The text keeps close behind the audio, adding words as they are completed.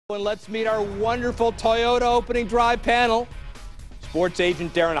And let's meet our wonderful Toyota opening drive panel. Sports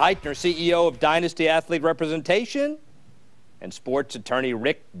agent Darren Heitner, CEO of Dynasty Athlete Representation, and sports attorney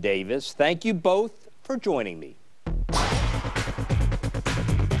Rick Davis. Thank you both for joining me.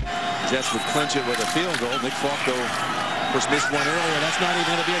 Jets would clinch it with a field goal. Nick Falco first missed one earlier. That's not even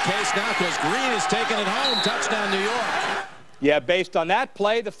going to be a case now because Green is taking it home. Touchdown, New York. Yeah, based on that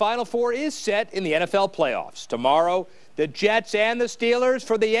play, the Final Four is set in the NFL playoffs. Tomorrow, the Jets and the Steelers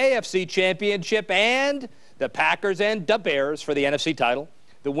for the AFC Championship, and the Packers and the Bears for the NFC title.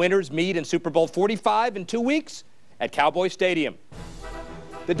 The winners meet in Super Bowl 45 in 2 weeks at Cowboy Stadium.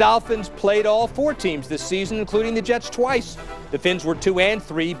 The Dolphins played all four teams this season, including the Jets twice. The Finns were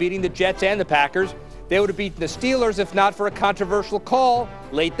 2-3, beating the Jets and the Packers. They would have beaten the Steelers if not for a controversial call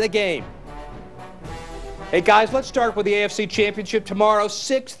late in the game. Hey guys, let's start with the AFC Championship tomorrow,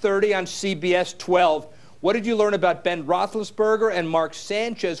 6:30 on CBS 12. What did you learn about Ben Roethlisberger and Mark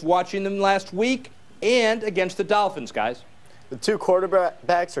Sanchez watching them last week and against the Dolphins, guys? The two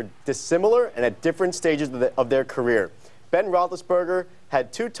quarterbacks are dissimilar and at different stages of their career. Ben Roethlisberger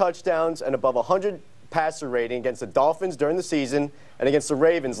had 2 touchdowns and above 100 passer rating against the Dolphins during the season and against the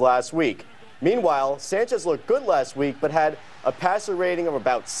Ravens last week. Meanwhile, Sanchez looked good last week but had a passer rating of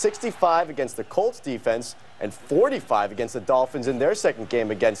about 65 against the Colts defense and 45 against the Dolphins in their second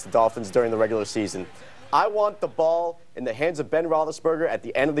game against the Dolphins during the regular season. I want the ball in the hands of Ben Roethlisberger at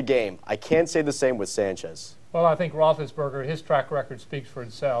the end of the game. I can't say the same with Sanchez. Well, I think Roethlisberger, his track record speaks for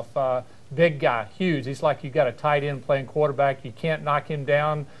itself. Big guy, huge. He's like you got a tight end playing quarterback. You can't knock him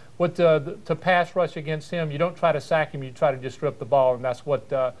down. To pass rush against him, you don't try to sack him. You try to just strip the ball, and that's what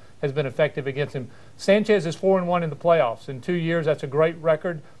has been effective against him. Sanchez is 4-1 in the playoffs. In 2 years, that's a great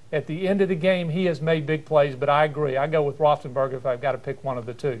record. At the end of the game, he has made big plays, but I agree. I go with Roethlisberger if I've got to pick one of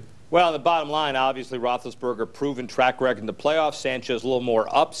the two. Well, the bottom line, obviously, Roethlisberger, proven track record in the playoffs. Sanchez a little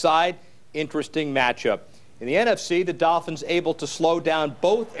more upside. Interesting matchup. In the NFC, the Dolphins able to slow down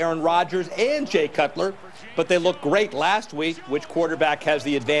both Aaron Rodgers and Jay Cutler, but they looked great last week. Which quarterback has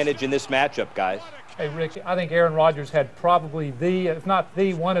the advantage in this matchup, guys? Hey, Rick, I think Aaron Rodgers had probably if not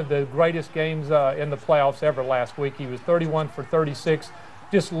the, one of the greatest games in the playoffs ever last week. He was 31 for 36,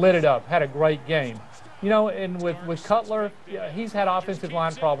 just lit it up, had a great game. You know, and with Cutler, he's had offensive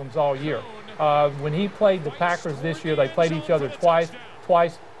line problems all year. When he played the Packers this year, they played each other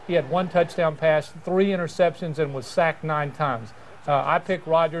twice. He had 1 touchdown pass, 3 interceptions, and was sacked 9 times. I pick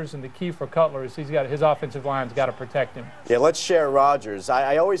Rodgers, and the key for Cutler is his offensive line's got to protect him. Yeah, let's share Rodgers.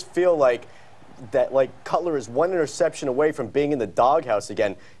 I always feel like Cutler is 1 interception away from being in the doghouse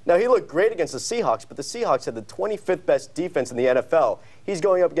again. Now, he looked great against the Seahawks, but the Seahawks had the 25th best defense in the NFL. He's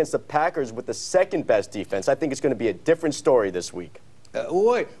going up against the Packers with the 2nd best defense. I think it's going to be a different story this week.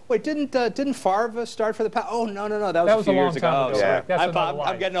 Wait, didn't Favre start for the Packers? Oh, no, that was a few years ago. Yeah.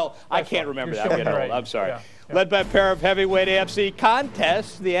 I'm getting old. I can't remember that. I'm getting old. I'm sorry. Yeah. Led by a pair of heavyweight AFC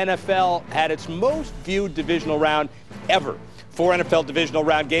contests, the NFL had its most viewed divisional round ever. 4 NFL divisional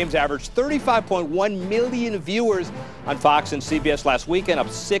round games averaged 35.1 million viewers on Fox and CBS last weekend, up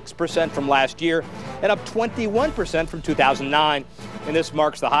 6% from last year and up 21% from 2009. And this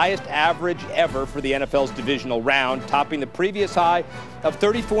marks the highest average ever for the NFL's divisional round, topping the previous high of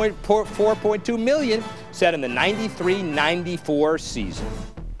 34.2 million set in the 93-94 season.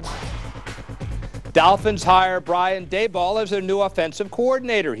 Dolphins hire Brian Daboll as their new offensive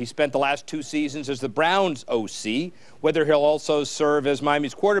coordinator. He spent the last 2 seasons as the Browns' OC. Whether he'll also serve as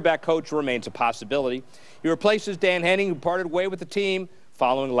Miami's quarterback coach remains a possibility. He replaces Dan Henning, who parted way with the team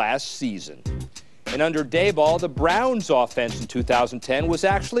following last season. And under Daboll, the Browns' offense in 2010 was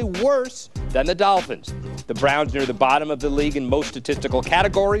actually worse than the Dolphins. The Browns near the bottom of the league in most statistical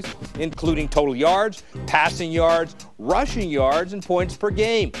categories, including total yards, passing yards, rushing yards, and points per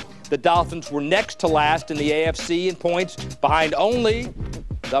game. The Dolphins were next to last in the AFC in points, behind only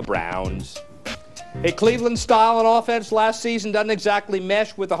the Browns. A Cleveland style on offense last season doesn't exactly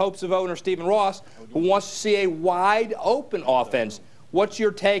mesh with the hopes of owner Stephen Ross, who wants to see a wide-open offense. What's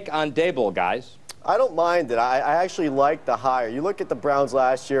your take on Daboll, guys? I don't mind it. I actually like the hire. You look at the Browns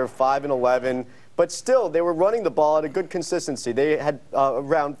last year, 5-11, but still they were running the ball at a good consistency. They had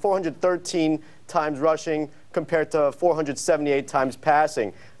around 413 times rushing compared to 478 times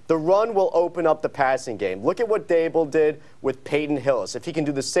passing. The run will open up the passing game. Look at what Daboll did with Peyton Hillis. If he can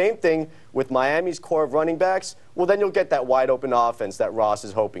do the same thing with Miami's core of running backs, well, then you'll get that wide-open offense that Ross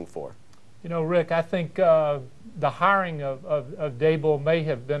is hoping for. You know, Rick, I think the hiring of Daboll may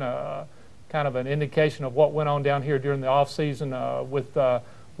have been a kind of an indication of what went on down here during the offseason with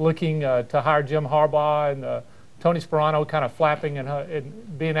looking to hire Jim Harbaugh and Tony Sparano kind of flapping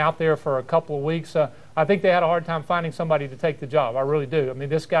and being out there for a couple of weeks. I think they had a hard time finding somebody to take the job. I really do. I mean,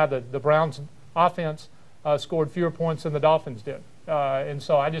 this guy, the Browns offense scored fewer points than the Dolphins did. And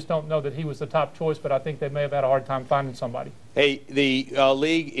so I just don't know that he was the top choice, but I think they may have had a hard time finding somebody. Hey, the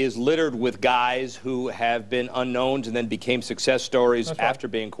league is littered with guys who have been unknowns and then became success stories after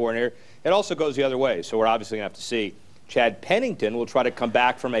being coordinator. It also goes the other way, so we're obviously going to have to see. Chad Pennington will try to come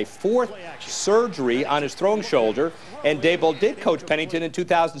back from a 4th surgery on his throwing shoulder, and Daboll did coach Pennington in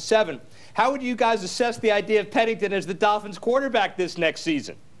 2007. How would you guys assess the idea of Pennington as the Dolphins quarterback this next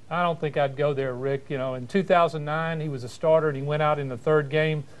season? I don't think I'd go there, Rick. You know, in 2009, he was a starter, and he went out in the 3rd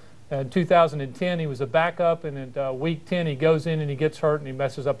game. In 2010, he was a backup, and in week 10, he goes in and he gets hurt and he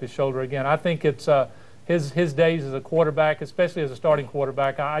messes up his shoulder again. I think it's his days as a quarterback, especially as a starting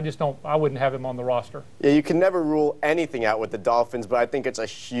quarterback, I wouldn't have him on the roster. Yeah, you can never rule anything out with the Dolphins, but I think it's a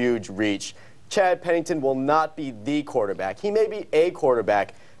huge reach. Chad Pennington will not be the quarterback. He may be a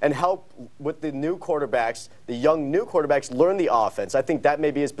quarterback and help with the new quarterbacks, the young new quarterbacks, learn the offense. I think that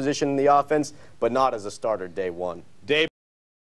may be his position in the offense, but not as a starter day one.